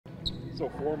So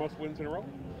 4 must-wins in a row?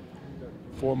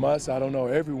 For us, I don't know.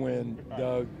 Every win,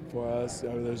 Doug, for us,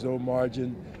 there's no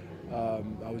margin.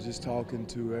 I was just talking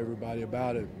to everybody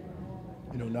about it.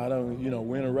 Not only,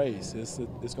 win a race. It's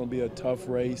going to be a tough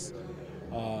race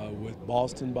with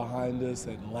Boston behind us.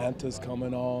 Atlanta's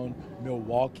coming on.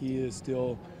 Milwaukee is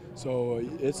still. So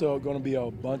it's going to be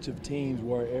a bunch of teams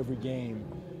where every game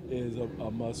is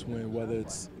a must-win, whether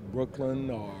it's Brooklyn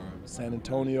or San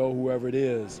Antonio, whoever it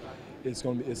is. It's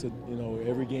going to be.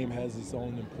 Every game has its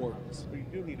own importance. But you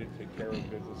do need to take care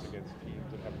of business against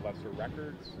teams that have lesser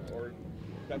records, or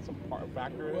that's a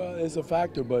factor? Well, it's a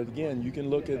factor, but again, you can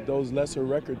look at those lesser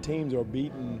record teams are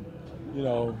beating,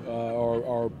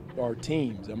 our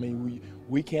teams. I mean,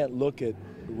 we can't look at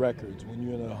records when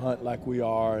you're in a hunt like we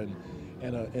are and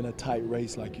in a tight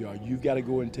race like you are. You've got to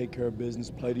go and take care of business,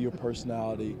 play to your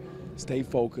personality, stay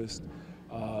focused.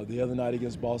 The other night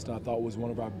against Boston, I thought was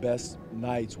one of our best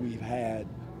nights we've had,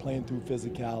 playing through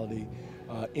physicality,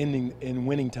 ending in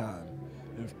winning time.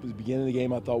 At the beginning of the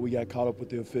game, I thought we got caught up with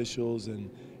the officials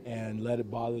and let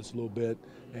it bother us a little bit.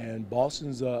 And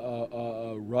Boston's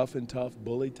a rough and tough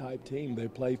bully type team. They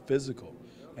play physical,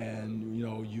 and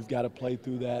you've got to play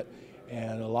through that.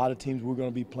 And a lot of teams we're going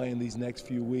to be playing these next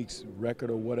few weeks,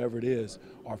 record or whatever it is,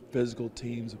 are physical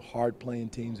teams, hard-playing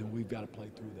teams, and we've got to play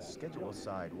through that. Schedule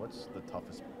aside, what's the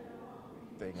toughest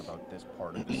thing about this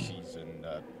part of the season,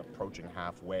 approaching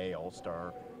halfway,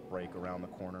 All-Star break around the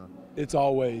corner? It's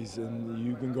always, and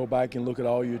you can go back and look at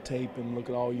all your tape and look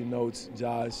at all your notes,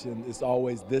 Josh, and it's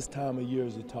always this time of year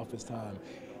is the toughest time.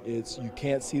 You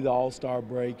can't see the All-Star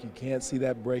break, you can't see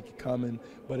that break coming,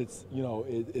 but it's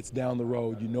it's down the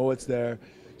road. It's there,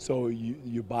 so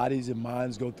your bodies and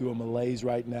minds go through a malaise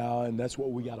right now, and that's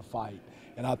what we got to fight.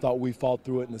 And I thought we fought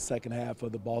through it in the second half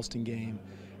of the Boston game,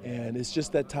 and it's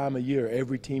just that time of year.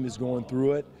 Every team is going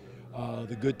through it.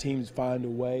 The good teams find a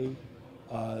way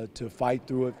to fight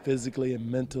through it physically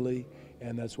and mentally,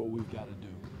 and that's what we've got to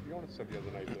do. You know what I said the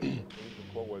other night? The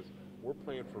quote was, "We're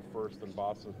playing for first, and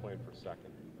Boston's playing for second."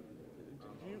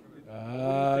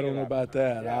 I don't know about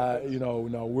that. Yeah,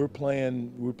 No, we're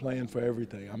playing for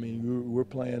everything. I mean, we're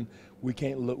playing. We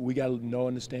can't look. We got to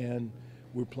understand.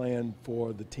 We're playing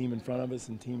for the team in front of us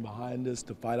and team behind us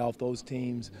to fight off those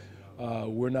teams.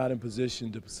 We're not in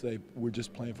position to say we're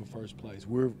just playing for first place.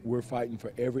 We're fighting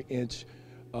for every inch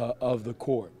of the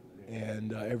court,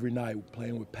 and every night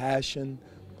playing with passion,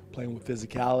 playing with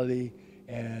physicality.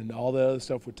 And all the other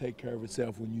stuff will take care of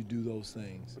itself when you do those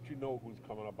things. But you know who's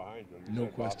coming up behind you. No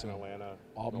question. Boston, Atlanta,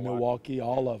 Milwaukee,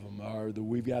 all of them are.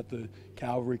 We've got the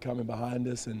cavalry coming behind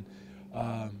us, and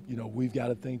we've got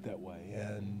to think that way.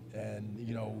 And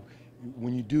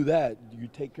when you do that, you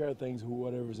take care of things,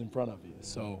 whatever's in front of you.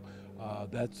 So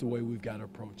that's the way we've got to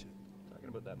approach it. Talking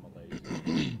about that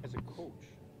malaise, as a coach,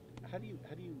 how do you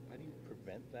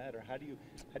prevent that, or how do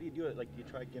you do it? Like, do you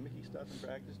try gimmicky stuff in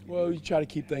practice? Well, you try to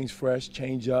keep things fresh,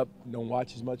 change up, don't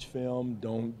watch as much film,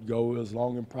 don't go as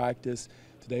long in practice.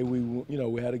 Today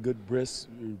we had a good brisk,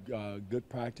 good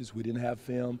practice. We didn't have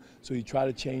film, so you try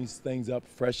to change things up,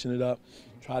 freshen it up,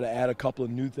 try to add a couple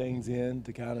of new things in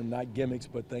to kind of not gimmicks,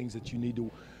 but things that you need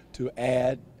to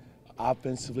add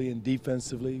offensively and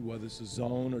defensively, whether it's a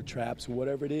zone or traps or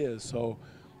whatever it is. So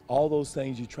all those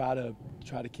things you try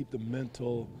to keep the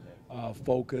mental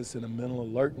focus and a mental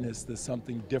alertness to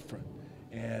something different.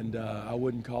 And I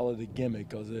wouldn't call it a gimmick,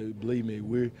 because believe me,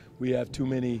 we have too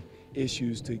many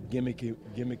issues to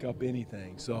gimmick up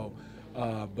anything. So,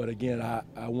 but again,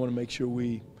 I want to make sure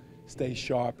we stay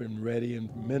sharp and ready and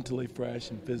mentally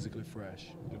fresh and physically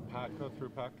fresh. Did Pat go through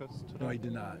practice today? No, he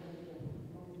did not.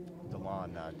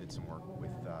 Dwane did some work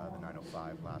with the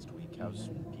 905 last week. How's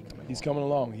he coming? He's coming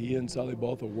along. He and Sully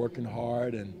both are working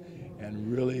hard and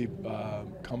really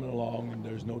coming along. And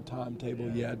there's no timetable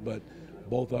yet, but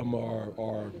both of them are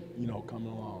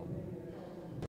coming along.